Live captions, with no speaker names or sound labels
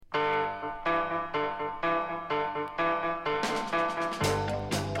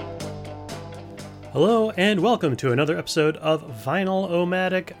Hello and welcome to another episode of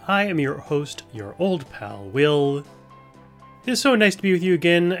Vinyl-O-Matic. I am your host, your old pal, Will. It is so nice to be with you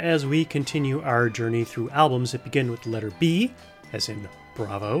again as we continue our journey through albums that begin with the letter B, as in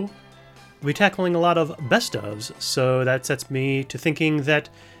Bravo. We'll be tackling a lot of best ofs, so that sets me to thinking that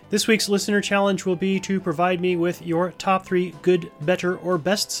this week's listener challenge will be to provide me with your top 3 good, better, or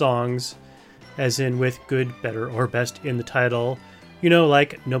best songs, as in with good, better, or best in the title. You know,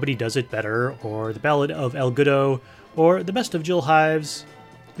 like Nobody Does It Better, or The Ballad of El Goodo, or The Best of Jill Hives.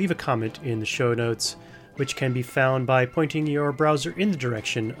 Leave a comment in the show notes, which can be found by pointing your browser in the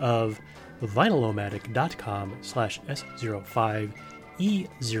direction of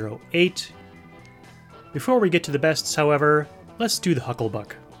vinylomatic.com/S05E08. Before we get to the bests, however, let's do the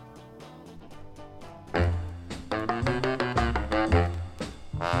Hucklebuck.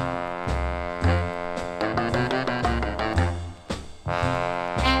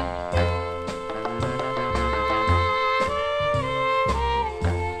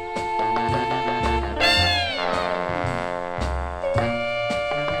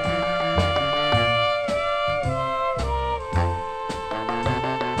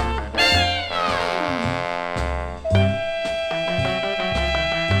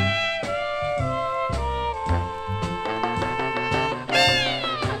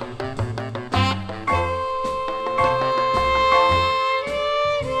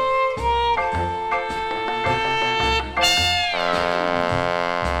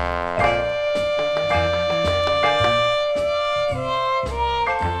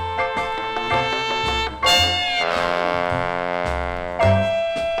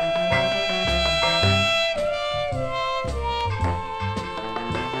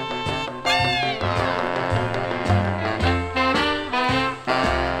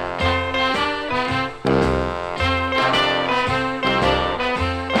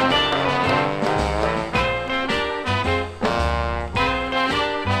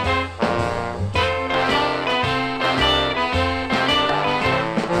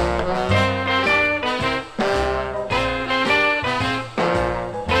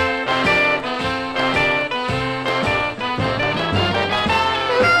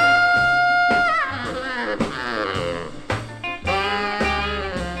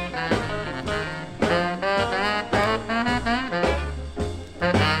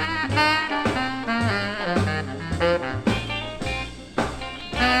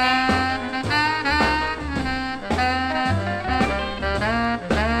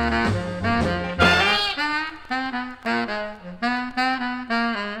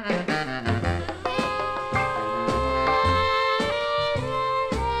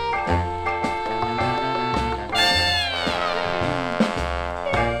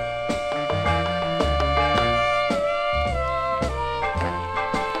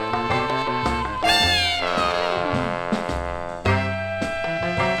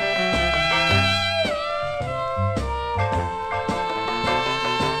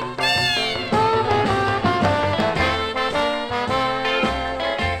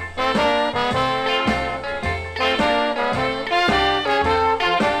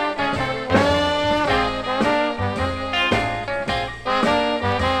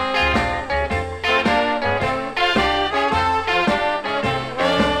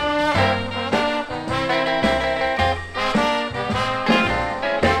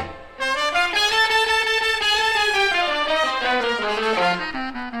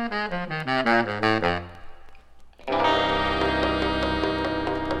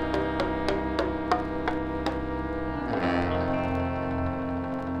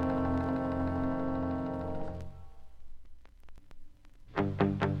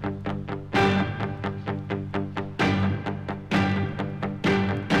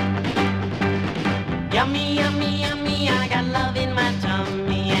 Yummy, yummy, yummy, I got love in my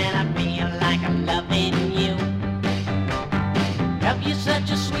tummy and I feel like I'm loving you. Love you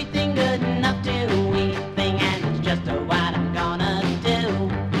such a sweet thing, good enough to eat thing, and it's just what I'm gonna do.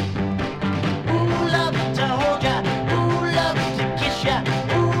 Ooh, love to hold ya, ooh, love to kiss ya,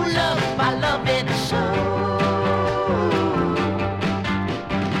 ooh, love, I love it so.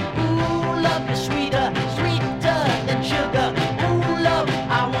 Ooh, love is sweeter, sweeter than sugar. Ooh, love,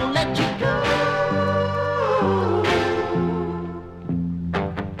 I won't let you go.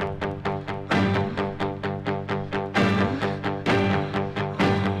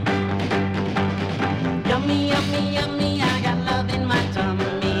 Yummy, yummy, yummy, I got love in my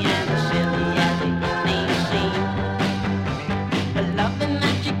tummy and as silly as it may seem. The loving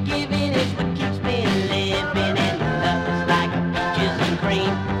that you're giving is what keeps me living, and love is like peaches and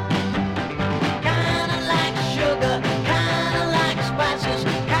cream. Kinda like sugar, kinda like spices,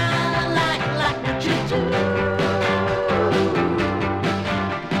 kinda like what you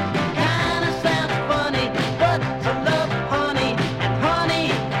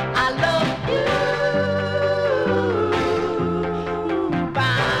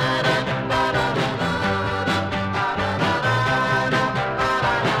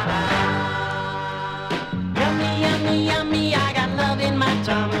my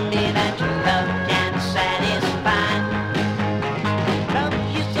tummy that your love can satisfy. Love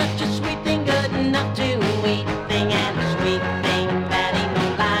is such a sweet thing, good enough to eat thing, and a sweet thing that ain't no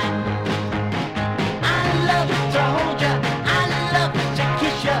lie. I love to hold ya, I love to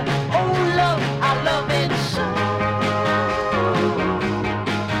kiss ya. Oh love, I love it so.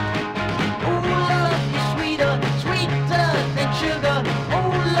 Oh love, you're sweeter, sweeter than sugar.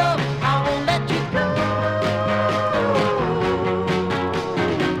 Oh love, I won't let you go.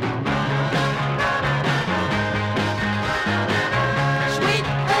 Sweet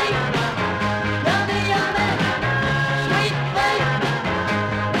thing, yummy, yummy. Sweet thing,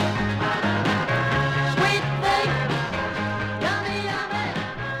 sweet thing, yummy, yummy.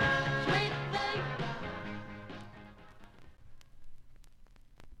 Sweet thing.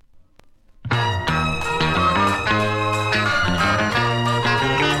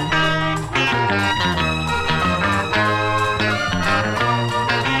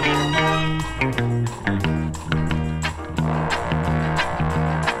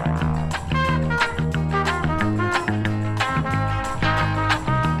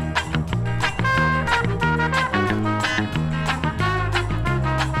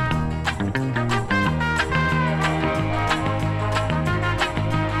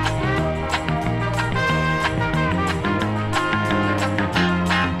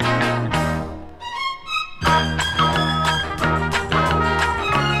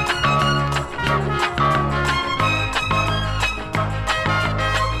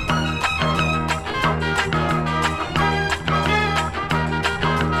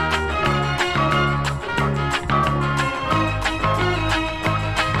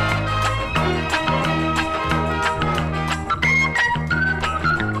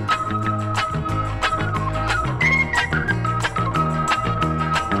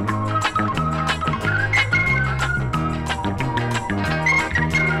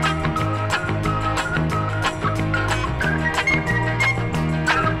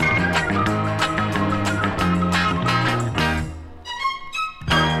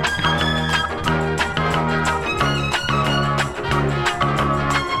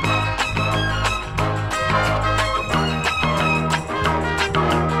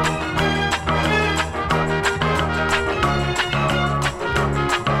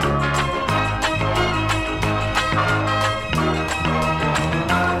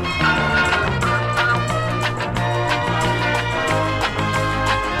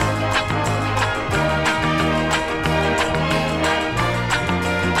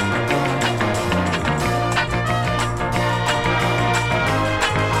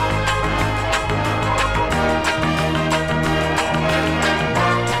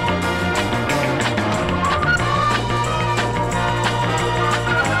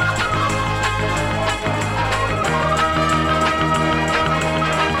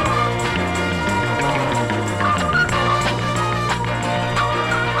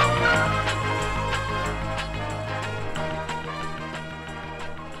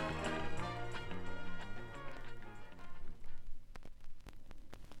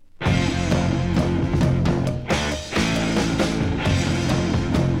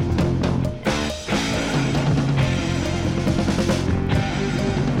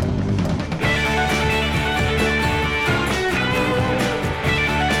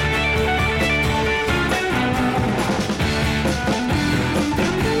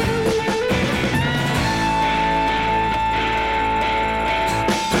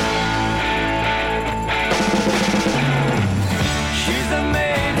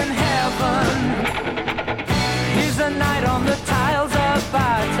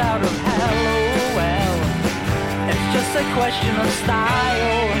 a question of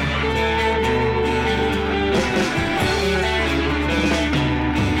style.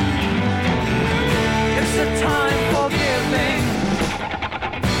 It's a time for giving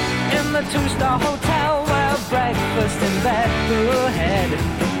in the two-star hotel where breakfast in bed ahead.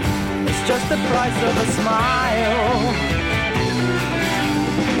 It's just the price of a smile.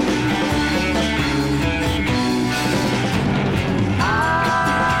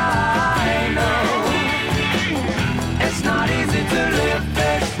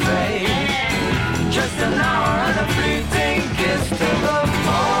 An hour and a fleeting kiss till the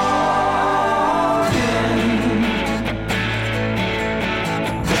morning.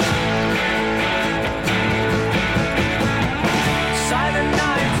 Silent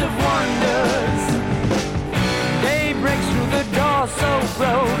nights of wonders. Day breaks through the door so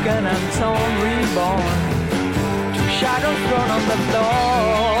broken and torn, reborn. Two shadows thrown on the floor.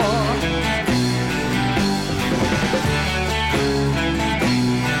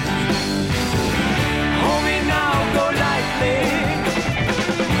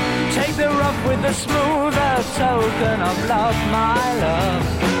 the smoothest token of love, my love.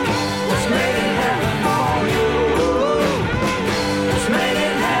 It's made in heaven for you. It's made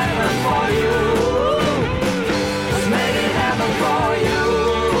in heaven for you. It's made in heaven for you.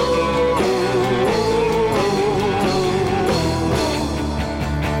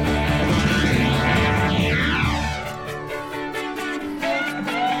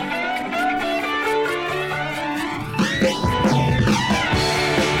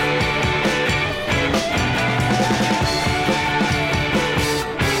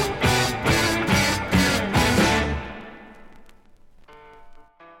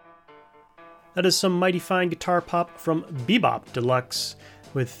 That is some mighty fine guitar pop from Bebop Deluxe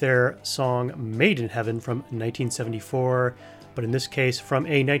with their song Made in Heaven from 1974, but in this case from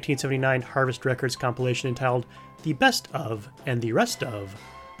a 1979 Harvest Records compilation entitled The Best Of and the Rest of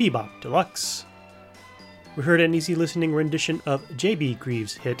Bebop Deluxe. We heard an easy listening rendition of J.B.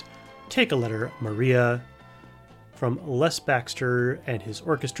 Greaves' hit Take a Letter, Maria, from Les Baxter and his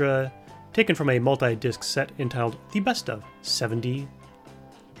orchestra, taken from a multi-disc set entitled The Best Of 70.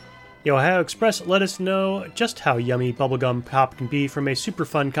 The Ohio Express let us know just how yummy bubblegum pop can be from a super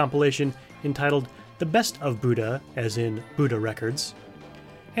fun compilation entitled The Best of Buddha, as in Buddha Records.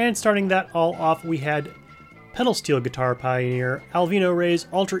 And starting that all off, we had pedal steel guitar pioneer Alvino Ray's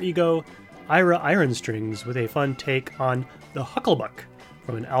alter ego Ira Iron Strings with a fun take on The Hucklebuck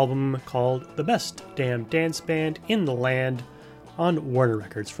from an album called The Best Damn Dance Band in the Land on Warner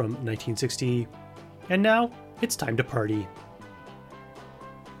Records from 1960. And now, it's time to party.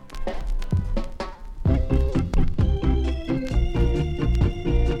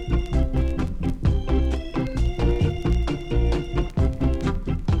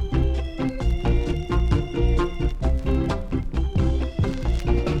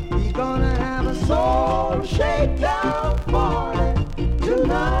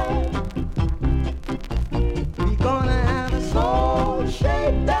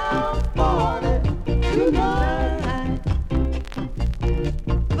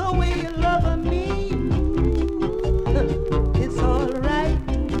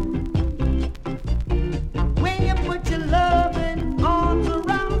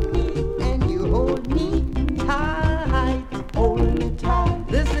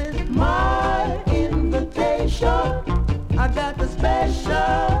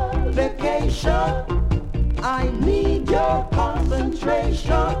 I need your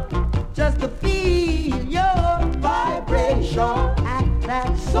concentration just to feel your vibration at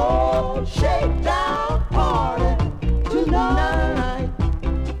that soul shakedown party tonight.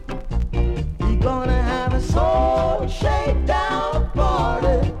 We're gonna have a soul shakedown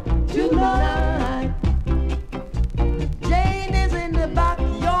party tonight. Jane is in the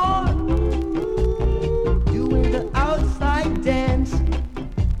backyard doing the outside dance.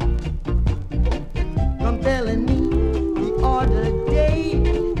 Telling me the other day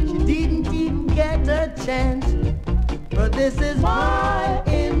she didn't even get a chance, but this is my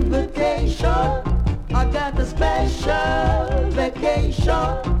invitation. I got a special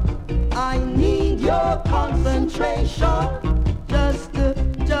vacation. I need your concentration just to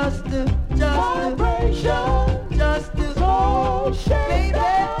vibration, just to soul shake. Baby,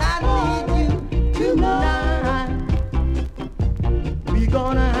 I need you tonight. We're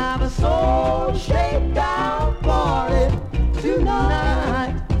gonna have a soul shakedown party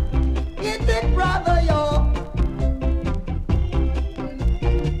tonight. Is it, brother, y'all?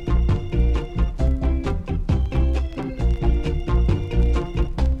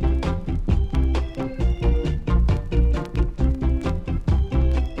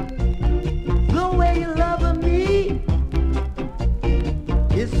 The way you're loving me,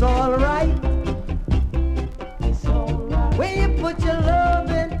 it's alright. It's alright. When you put your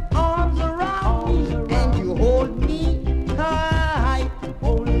loving arms around me and you hold me tight.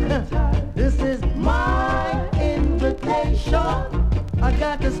 This is my invitation. I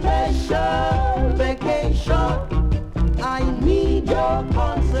got a special vacation. I need your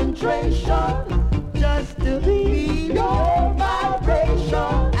concentration just to feel your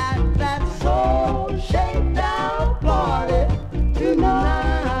vibration at that soul shakedown party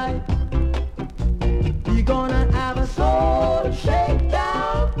tonight. We're gonna have a soul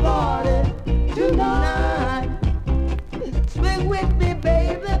shakedown party tonight. Swing with me,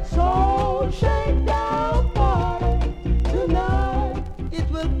 baby. Soul shakedown party tonight. It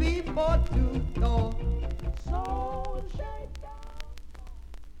will be for two. No. Soul shakedown.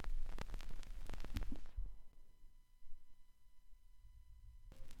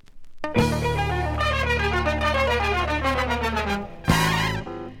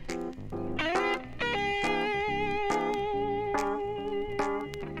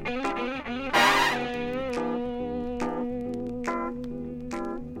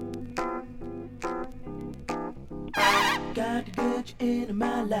 into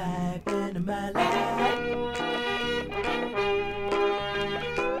my life, into my life.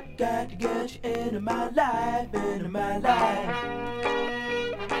 Got to get you into my life, into my life.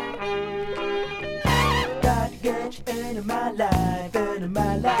 Got to get you into my life, into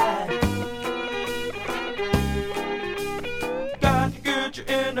my life. Got to get you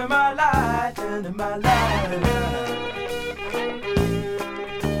into my life, into my life.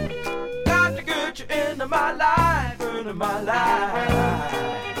 Got to get you into my life, into my life.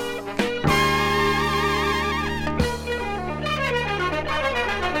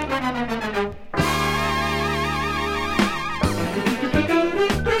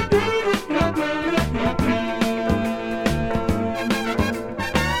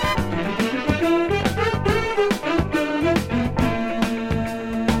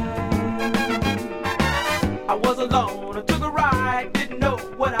 I was alone, I took a ride, didn't know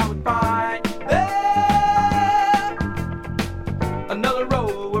what I would find there. Another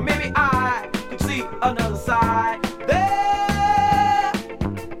road where maybe I could see another side there.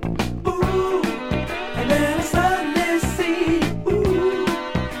 Ooh, and then I suddenly see you. Ooh,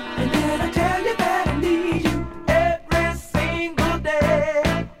 and then I tell you that I need you every single day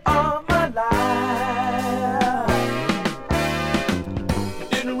of my life. You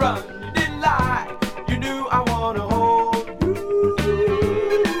didn't run, you didn't lie. You knew I wanna hold you.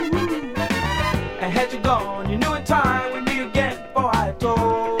 And had you gone, you knew in time we'd meet again before I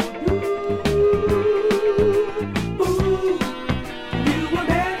told you. Ooh, you were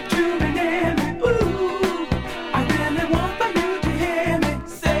meant to be near me. Ooh, I really want for you to hear me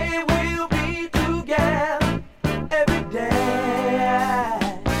say we'll be together every day.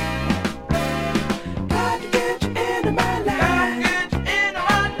 Got to get you into my life. Got to get you into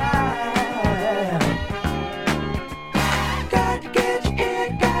my life. Got to get you in,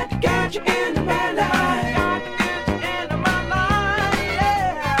 got to get you into my life. Got to get you into my life, yeah.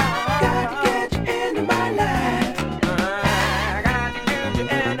 Got to get you into my life. Got to get you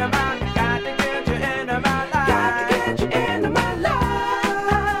into my, got to get you into my life. Got to get you into my life.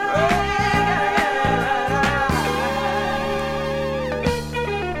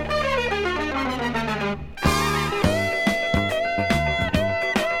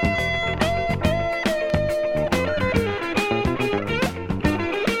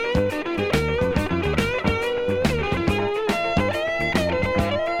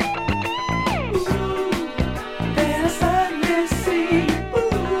 Then I suddenly see you.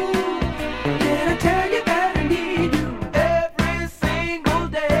 Then I tell you that I need you every single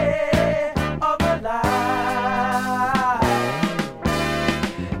day of my life.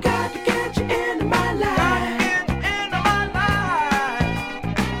 Got to get you into my life.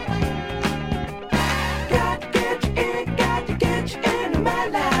 Got to get you in, got to get you into my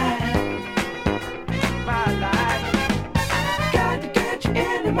life. My life. Got to get you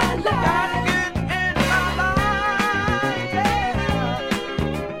into my life.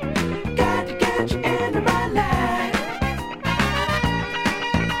 Got to get you into my life.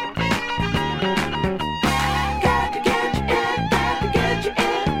 Got to get you in, got to get you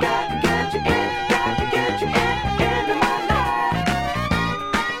in, got to get you in, got to get you into my life.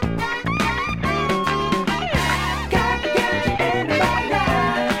 Got to get you into my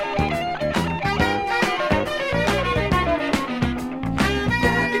life.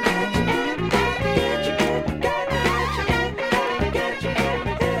 Got to get you in, got to get you in, got to get you in, got to get you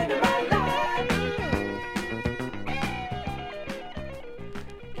into my life.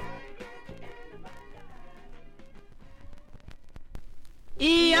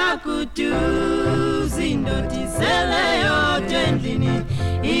 Iyakutuzi ndotiseleyo tendlini,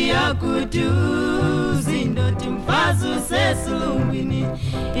 iyakutuzi ndoti mfazi usesilungwini,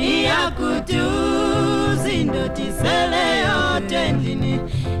 iyakutuzi ndotiseleyo tendlini,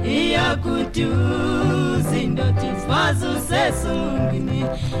 iyakutuzi ndoti mfazi usesilungwini,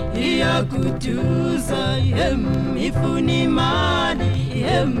 iyakutuza ifuni imali,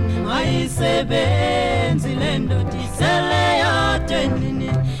 ayisebenzi le ndotiseleyo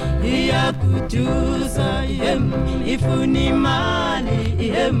tendlini, iyakutuza ifuni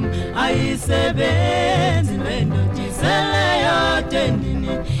imali, ayisebenzi le ndotiseleyo tendlini,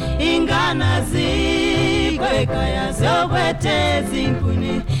 ingana zikwekaya zokweteza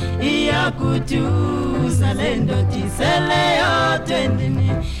inkuni, iyakutuza le ndotiseleyo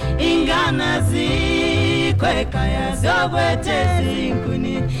tendlini, ingana zikwekaya zokweteza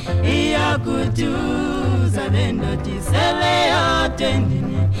inkuni, iyakutuza le ndotiseleyo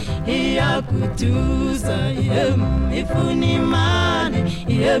tendlini, iyakutuza ifuni imali,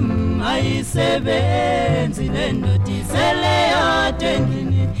 ayisebenzi le ndoda isele yodwa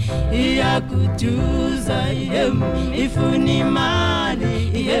endlini iyakuduza ifuna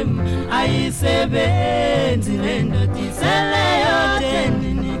imali ayisebenzi le ndoda isele yodwa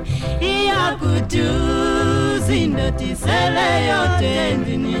endlini iyakuduza indoda isele yodwa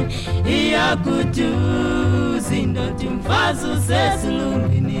endlini iyakuduza indoda umfazi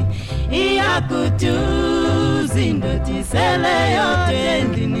usesilungwini iyakuduza indoda isele yodwa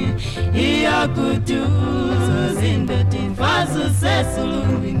endlini iyakuduza indoda umfazi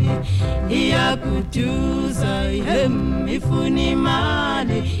usesilungwini iyakuduza ifuna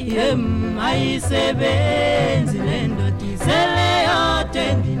imali ayisebenzi le ndoda isele yodwa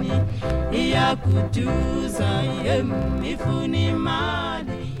endlini iyakuduza ifuna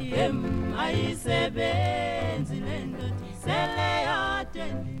imali ayisebenzi le ndoda isele yodwa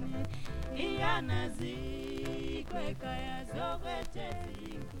endlini iyanazikwekhaya zokwethetha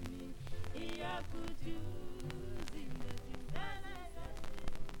inkuni iyakuduza indoda isele yodwa.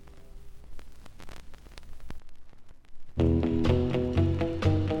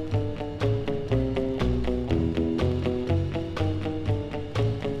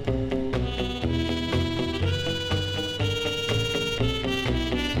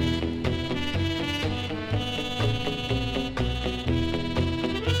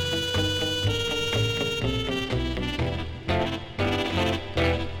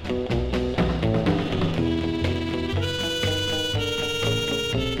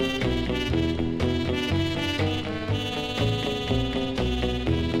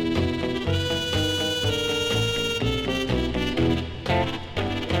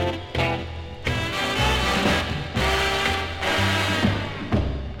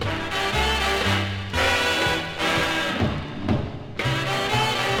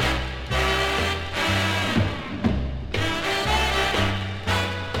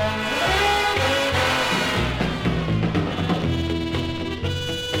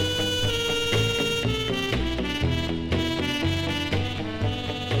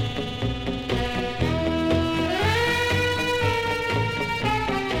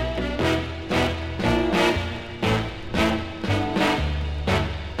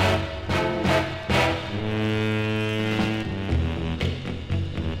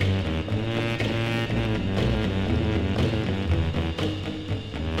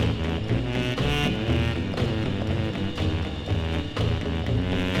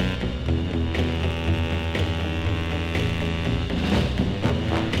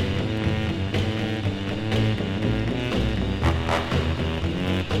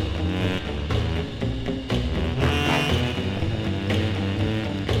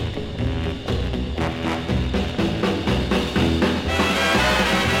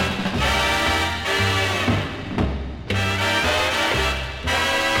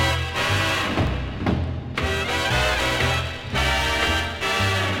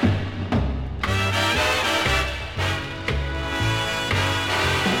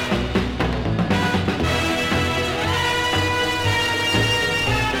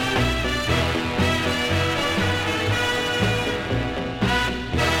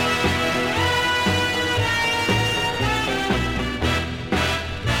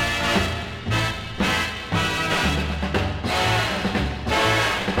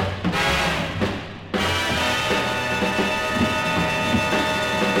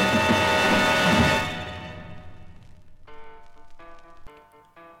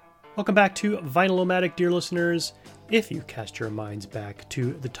 Welcome back to Vinyl-O-Matic, dear listeners. If you cast your minds back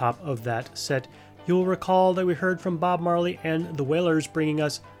to the top of that set, you'll recall that we heard from Bob Marley and the Wailers bringing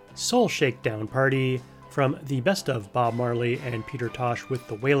us Soul Shakedown Party from the best of Bob Marley and Peter Tosh with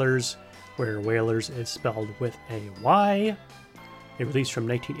the Wailers, where Wailers is spelled with a Y. A release from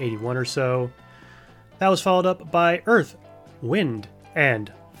 1981 or so. That was followed up by Earth, Wind,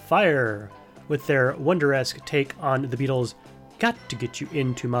 and Fire with their wonder-esque take on the Beatles' Got to Get You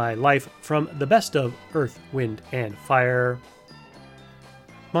Into My Life from the best of Earth, Wind, and Fire.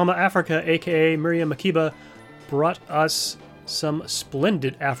 Mama Africa, aka Miriam Makeba, brought us some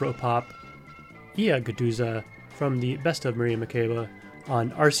splendid Afro-pop, Ia Gaduza, from the best of Miriam Makeba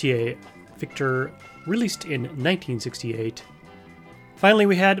on RCA Victor, released in 1968. Finally,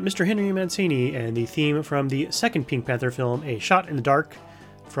 we had Mr. Henry Mancini and the theme from the second Pink Panther film, A Shot in the Dark,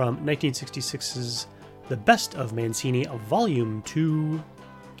 from 1966's The Best of Mancini, Volume 2.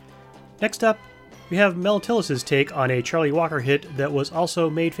 Next up, we have Mel Tillis's take on a Charlie Walker hit that was also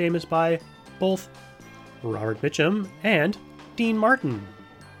made famous by both Robert Mitchum and Dean Martin.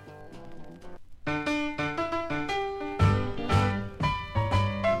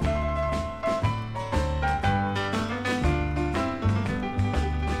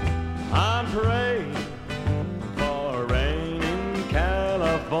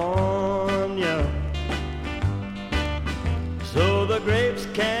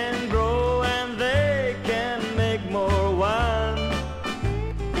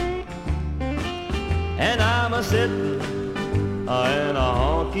 sitting in a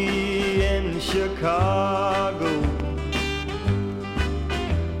honky in Chicago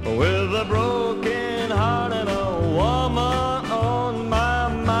with a broken heart and a woman on my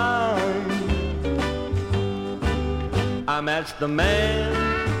mind. I matched the man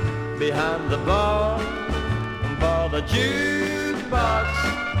behind the bar for the jukebox,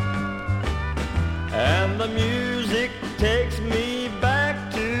 and the music takes me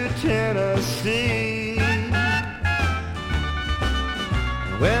back to Tennessee.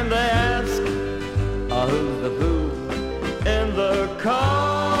 When they ask who's the fool in the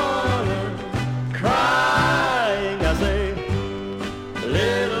corner crying, I say,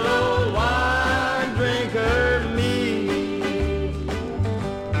 little old wine drinker me.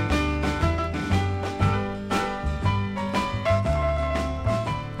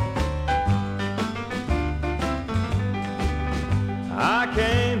 I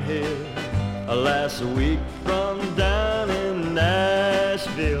came here last week from down in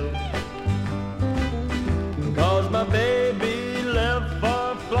Nashville, 'cause my baby left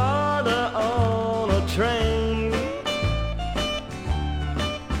for Florida on a train.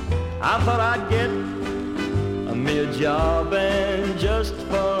 I thought I'd get me a job and just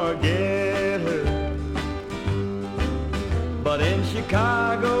forget her, but in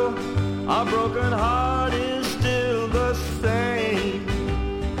Chicago our broken heart is still the same.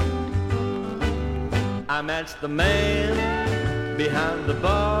 I matched the man behind the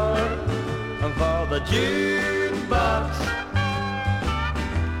bar for the jukebox,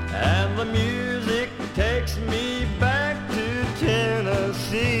 and the music takes me back to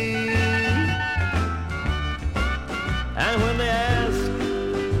Tennessee. And when they ask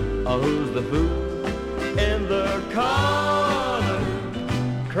who's the fool in the corner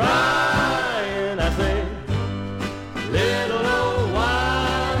crying, I say, little old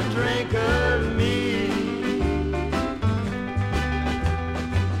wine drinker me.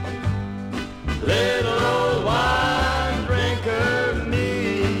 Little old wine drinker me.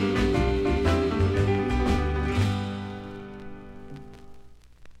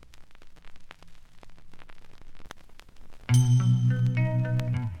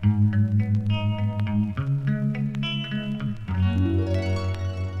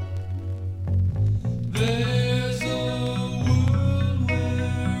 There's a world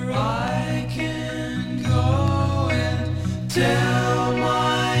where I can go and tell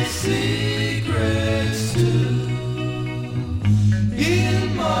my secrets to, in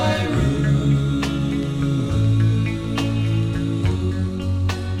my room,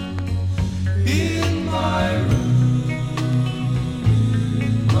 in my room,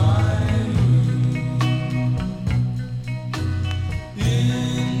 in my room.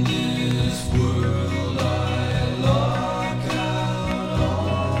 In this world I lock out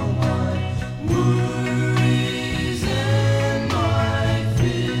all my worries and my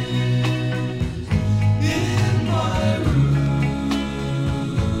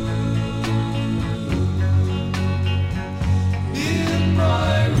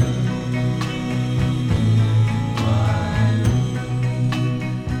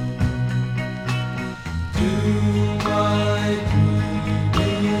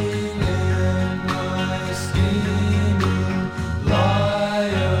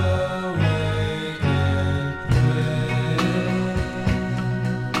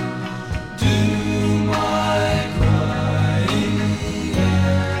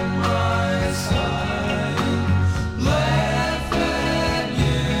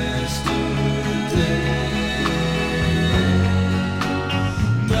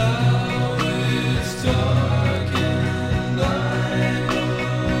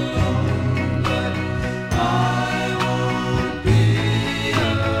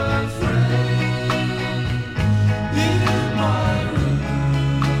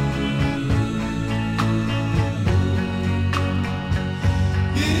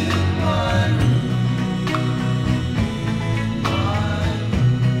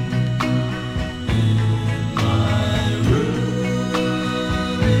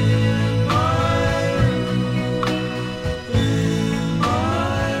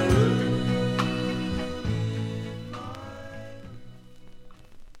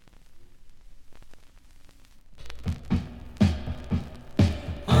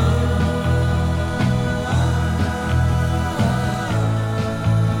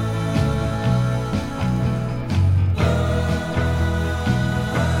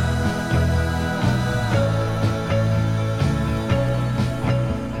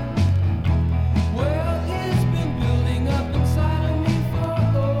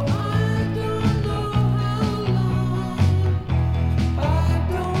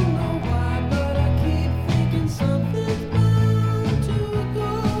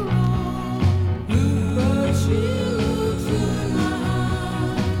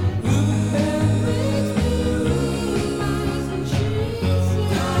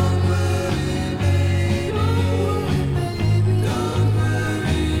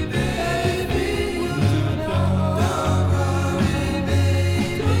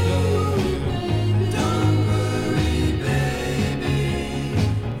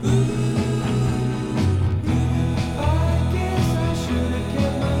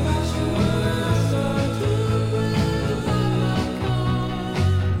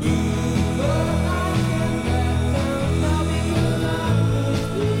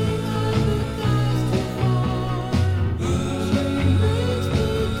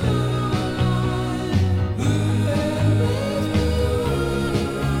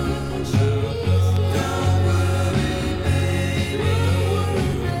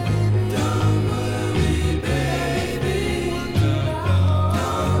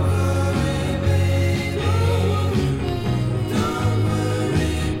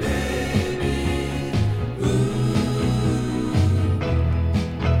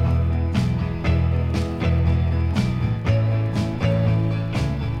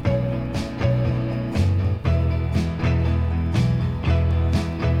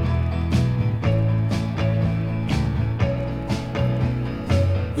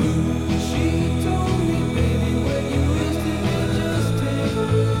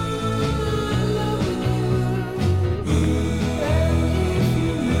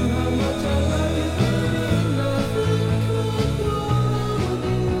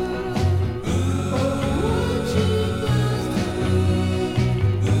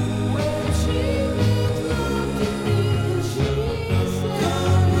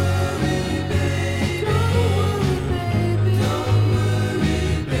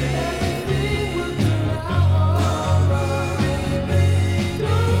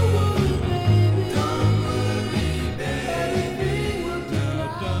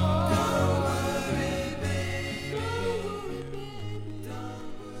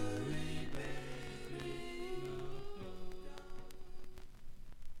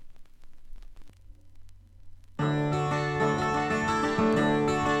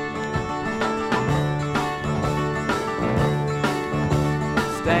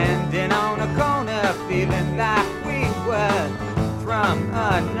feeling like we were from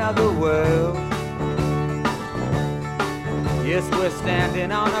another world. Yes, we're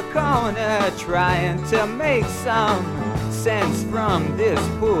standing on a corner trying to make some sense from this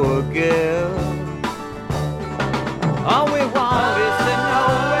poor girl. All we want is to know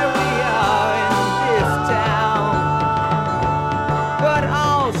where we are in this town, but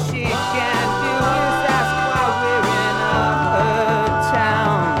all she can do is ask why we're in her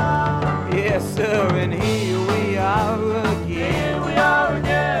town. Yes, sir, and here we are again. Here we are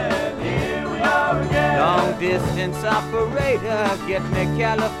again. Here we are again. Long distance operator, get me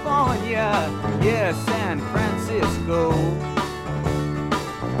California, yes, San Francisco.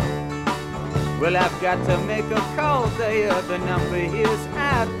 Well, I've got to make a call there. The number is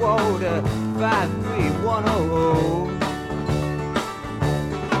Atwater 53100.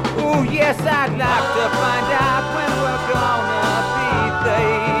 Oh, yes, I'd like to find out when we're gonna be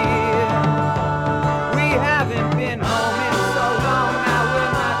there. We haven't been home in so long now,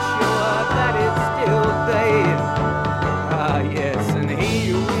 we're not sure that it's still there. Ah, yes, and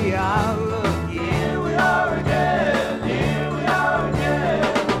here we are again. Here we are again. Here we are again.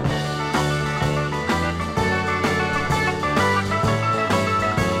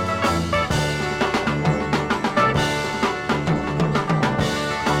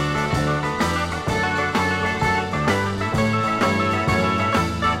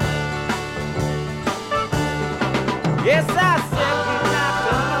 Yes, I said we'd like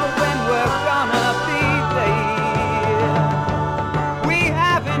to know when we're gonna be there. We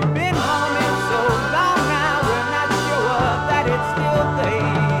haven't been home in so long now, we're not sure that it's still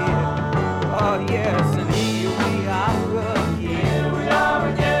there. Oh yes, and here we are again. Here we are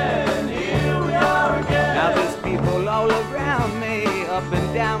again. Here we are again. Now there's people all around me, up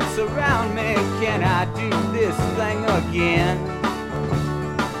and down surround me. Can I do this thing again?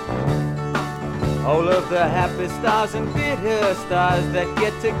 All of the happy stars and bitter stars that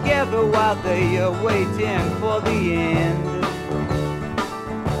get together while they are waiting for the end.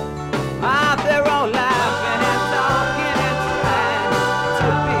 Ah, they're all laughing and talking and trying to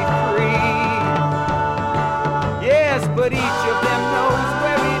be free. Yes, but each of them knows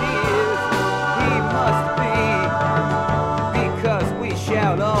where it is he must be, because we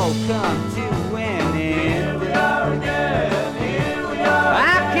shall all come to an end. Here we are again. Here we are again.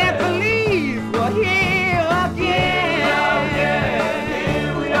 I can't believe we're here again.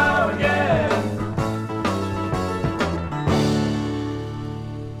 Here we are again.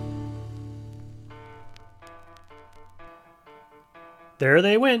 There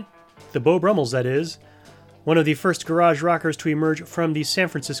they went. The Beau Brummels, that is. One of the first garage rockers to emerge from the San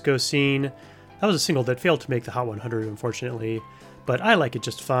Francisco scene. That was a single that failed to make the Hot 100, unfortunately, but I like it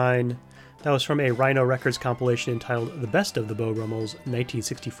just fine. That was from a Rhino Records compilation entitled The Best of the Beau Brummels,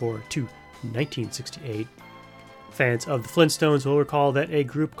 1964 to 1968. Fans of the Flintstones will recall that a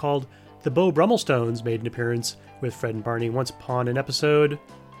group called the Beau Brummelstones made an appearance with Fred and Barney once upon an episode.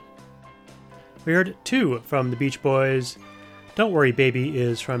 We heard two from the Beach Boys. Don't Worry Baby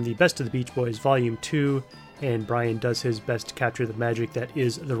is from the Best of the Beach Boys Volume 2, and Brian does his best to capture the magic that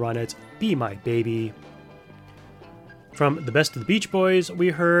is the Ronettes' Be My Baby. From the Best of the Beach Boys, we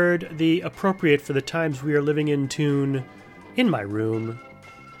heard the appropriate for the times we are living in tune, In My Room.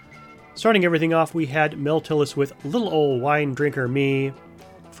 Starting everything off, we had Mel Tillis with Little Ol' Wine Drinker Me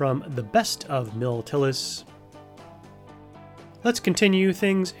from the Best of Mel Tillis. Let's continue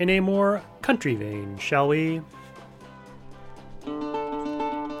things in a more country vein, shall we?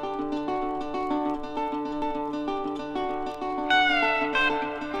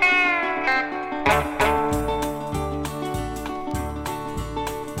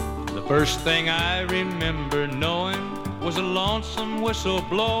 The first thing I remember knowing was a lonesome whistle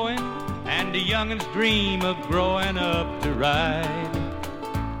blowing and a youngin's dream of growing up to ride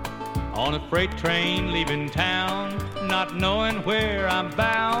on a freight train leaving town, not knowing where I'm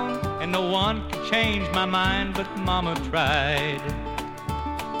bound, and no one could change my mind but Mama tried.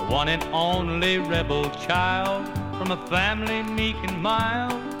 The one and only rebel child from a family meek and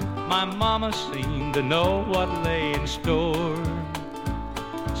mild, my Mama seemed to know what lay in store.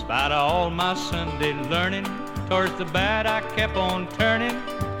 In spite of all my Sunday learning, towards the bad I kept on turning,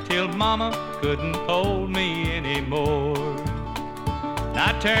 till Mama couldn't hold me anymore.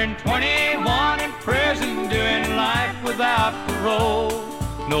 I turned 21 in prison, doing life without parole.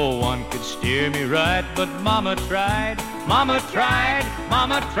 No one could steer me right, but Mama tried, Mama tried,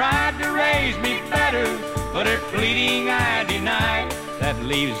 Mama tried to raise me better, but her pleading I denied. That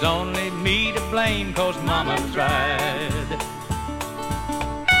leaves only me to blame, 'cause Mama tried.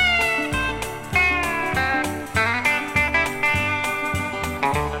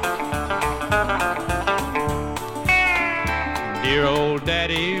 Dear old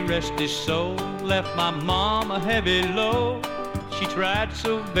daddy, rest his soul, left my mom a heavy load. She tried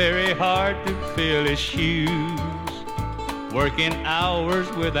so very hard to fill his shoes, working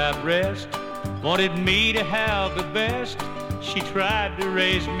hours without rest, wanted me to have the best. She tried to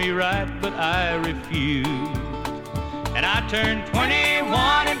raise me right, but I refused. And I turned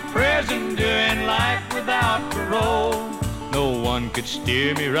 21 in prison, doing life without parole. No one could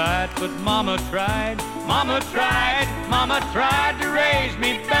steer me right, but Mama tried, Mama tried, Mama tried to raise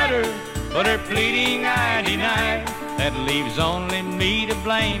me better, but her pleading I denied. That leaves only me to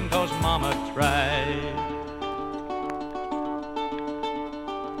blame, 'cause Mama tried.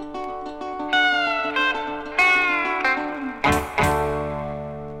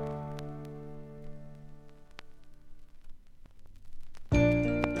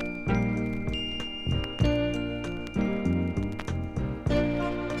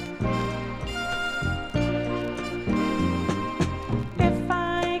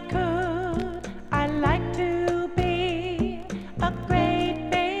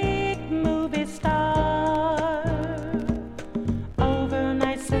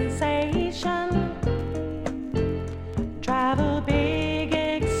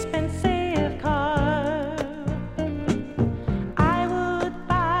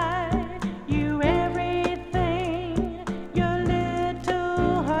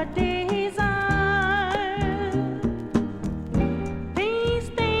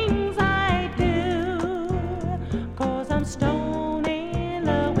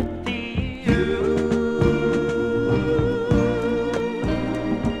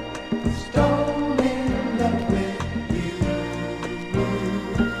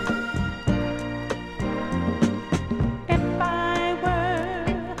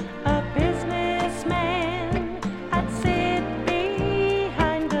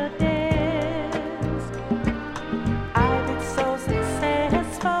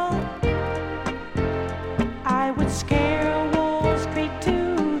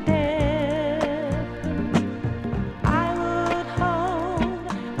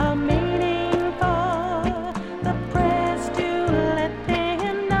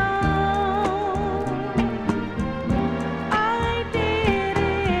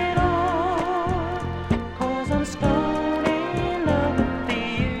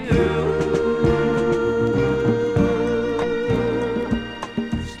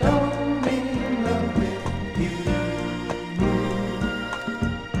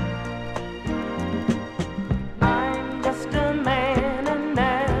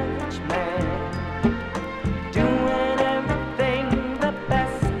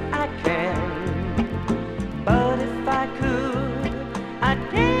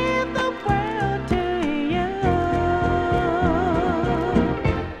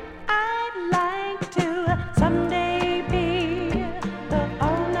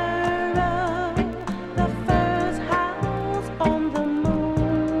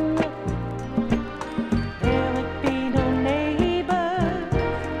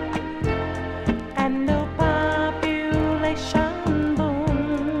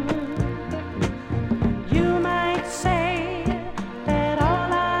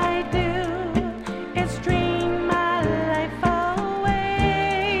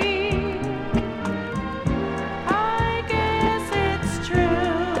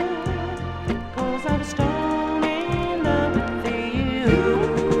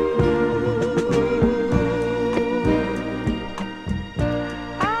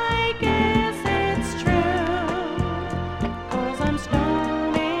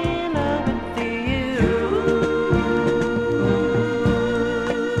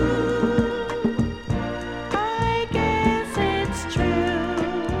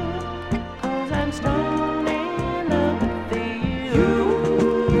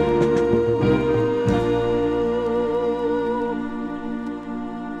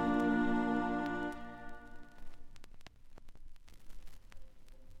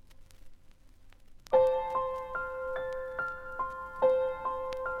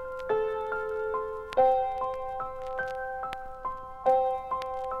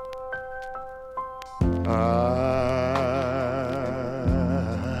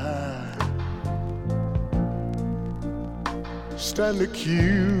 Stand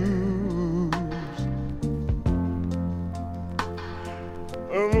accused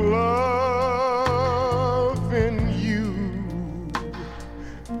of loving you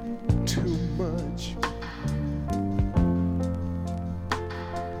too much,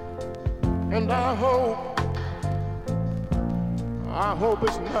 and I hope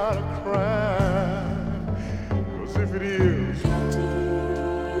it's not a crime, 'cause if it is,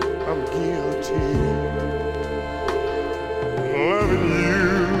 I'm guilty.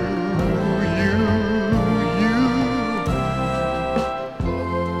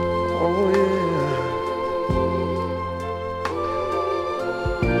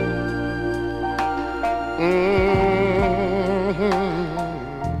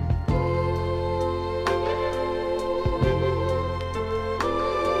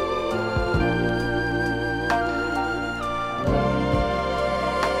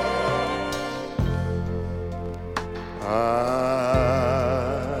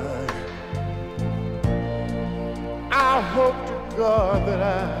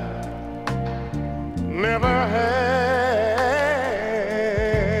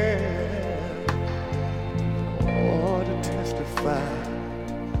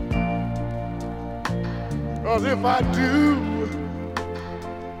 'cause if I do,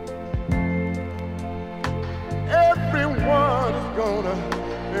 everyone is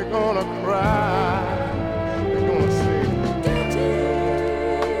they're gonna cry. They're gonna say,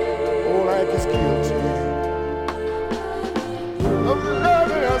 oh, life is guilty of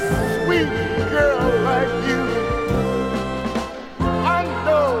loving a sweet girl like you. I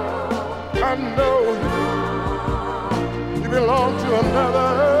know you belong to another.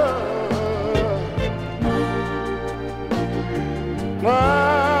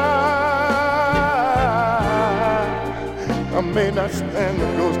 I may not stand the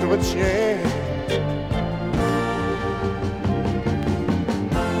ghost of a chance.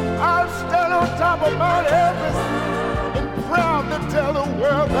 I'll stand on top of Mount Everest and proud to tell the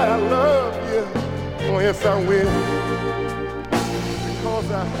world that I love you. Oh, yes, I will. Because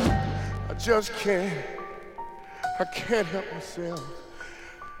I just can't. I can't help myself.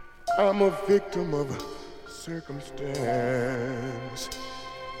 I'm a victim of circumstance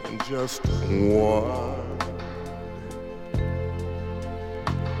and just one.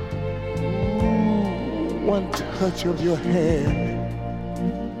 One touch of your hand.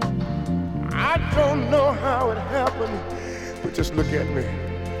 I don't know how it happened, but just look at me.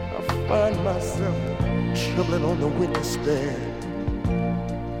 I find myself trembling on the witness stand.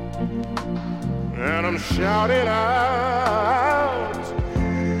 And I'm shouting out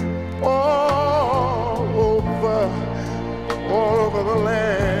all over the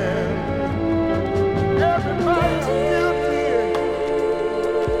land. Everybody's guilty.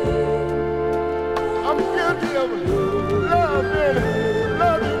 I'm guilty of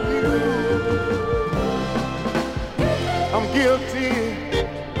loving you. I'm guilty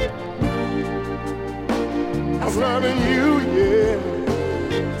of loving you, yeah.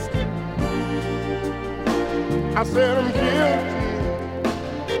 I said I'm guilty,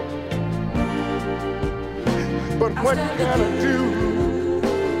 but what can I do?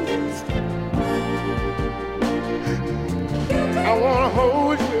 I wanna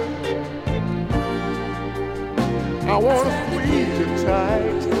hold you, I wanna squeeze you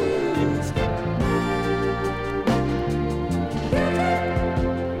tight,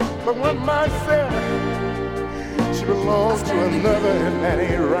 but one might say she belongs to another, and that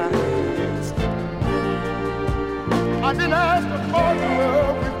ain't right. I didn't ask to fall in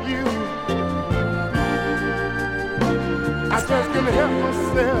love with you. I just couldn't help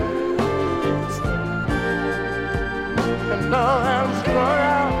myself. And now I'm strung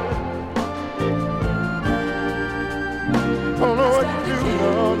out. Don't know what to do,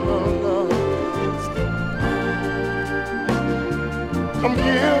 no. I'm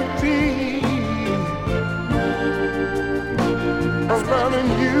guilty of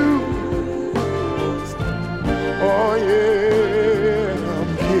loving you. Oh yeah, I'm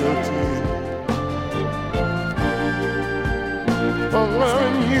guilty of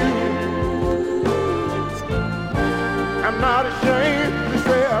loving you. I'm not ashamed to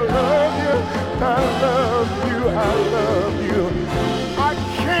say I love you, I love you, I love you. I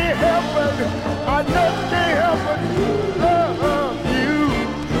can't help it, I just can't help it, love you.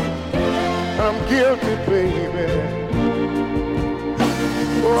 I'm guilty, baby.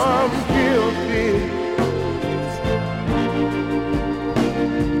 Oh, I'm guilty.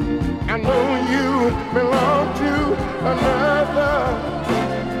 I know you belong to another,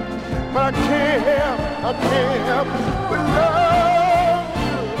 but I can't help but love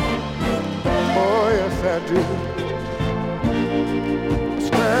you. Oh, yes, I do.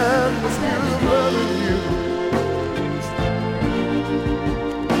 Stand with you, loving you.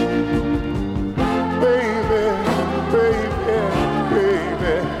 Baby,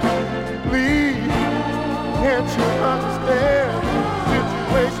 please, can't you understand the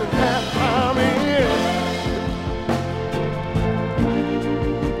situation that I'm in?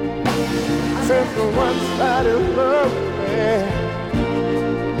 Since the one-sided love affair,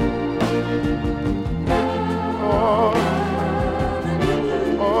 oh,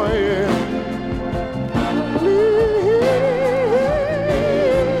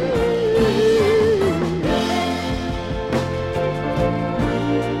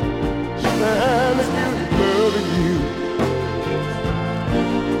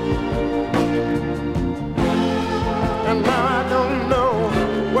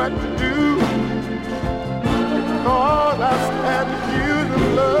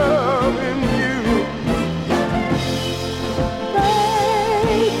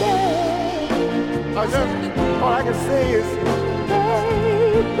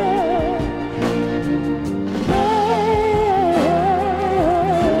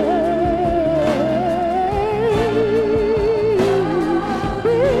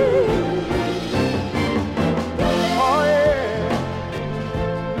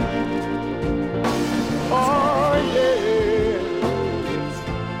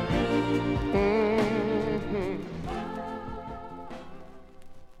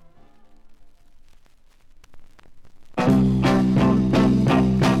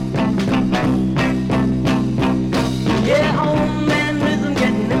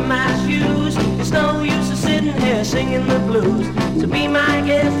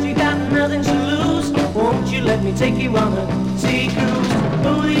 me take you on a sea cruise.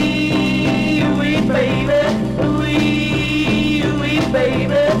 Ooh-wee, ooh-wee, baby. Ooh-wee, ooh-wee,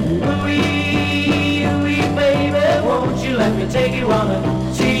 baby. Ooh-wee, ooh-wee, baby. Won't you let me take you on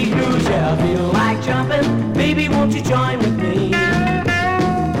a sea cruise? Yeah, I feel like jumping. Baby, won't you join with me?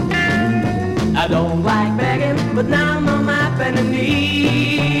 I don't like begging, but now I'm on my bending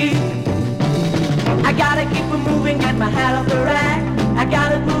knees. I gotta keep it moving, get my hat off the rack. I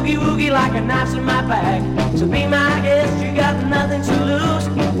gotta boogie woogie like a knife's in my bag. So be my guest, you got nothing to lose.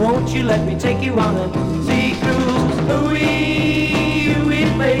 Won't you let me take you on a sea cruise? Ooh-wee, ooh-wee,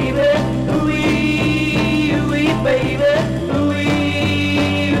 baby. Ooh-wee, ooh-wee, baby.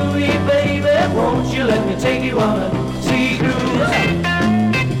 Ooh-wee, ooh-wee, baby. Won't you let me take you on a sea cruise?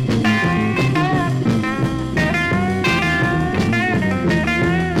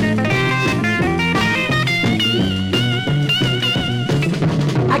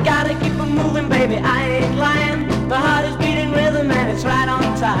 Baby, I ain't lying. My heart is beating rhythm and it's right on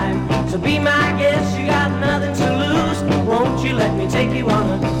time. So be my guest, you got nothing to lose. Won't you let me take you on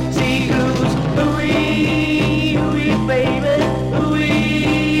a sea cruise? Ooh-wee, ooh-wee, baby.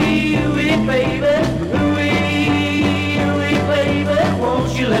 Ooh-wee, ooh-wee, baby. Ooh-wee, ooh-wee, baby.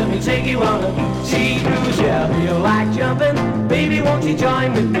 Won't you let me take you on a sea cruise? Yeah, I feel like jumping. Baby, won't you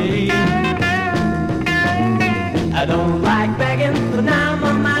join with me? I don't like begging, but now I'm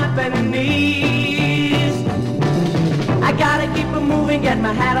on my bending knees. I gotta keep it moving, get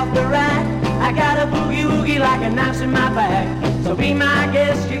my hat off the rack. I gotta boogie woogie like a knife's in my bag. So be my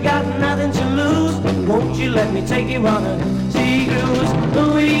guest, you got nothing to lose. Won't you let me take you on a sea cruise?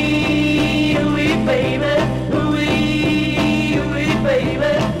 Ooh-wee, ooh-wee, baby. Ooh-wee, ooh-wee,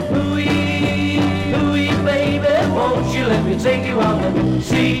 baby. Ooh-wee, ooh-wee, baby. Won't you let me take you on a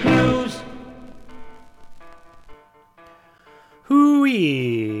sea cruise?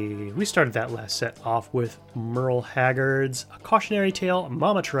 Hooey! We started that last set off with Merle Haggard's A Cautionary Tale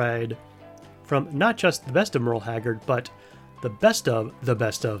Mama Tried, from not just the best of Merle Haggard, but the best of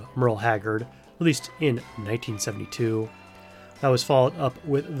Merle Haggard, released in 1972. That was followed up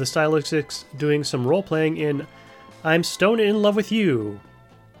with the Stylistics doing some role-playing in I'm Stoned in Love with You.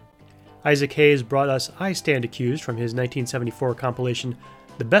 Isaac Hayes brought us I Stand Accused from his 1974 compilation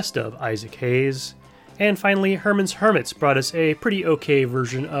The Best of Isaac Hayes. And finally, Herman's Hermits brought us a pretty okay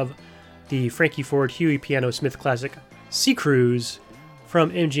version of the Frankie Ford Huey Piano Smith classic Sea Cruise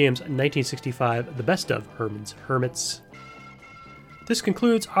from MGM's 1965 The Best of Herman's Hermits. This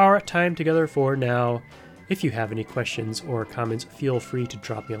concludes our time together for now. If you have any questions or comments, feel free to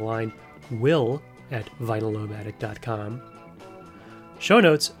drop me a line, will@vinylnomadic.com. Show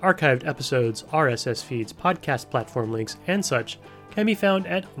notes, archived episodes, RSS feeds, podcast platform links, and such can be found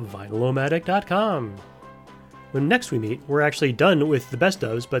at vinylnomadic.com. When next we meet, we're actually done with the best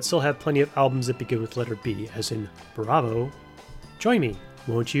ofs, but still have plenty of albums that begin with letter B, as in Bravo. Join me,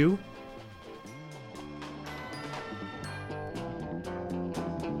 won't you?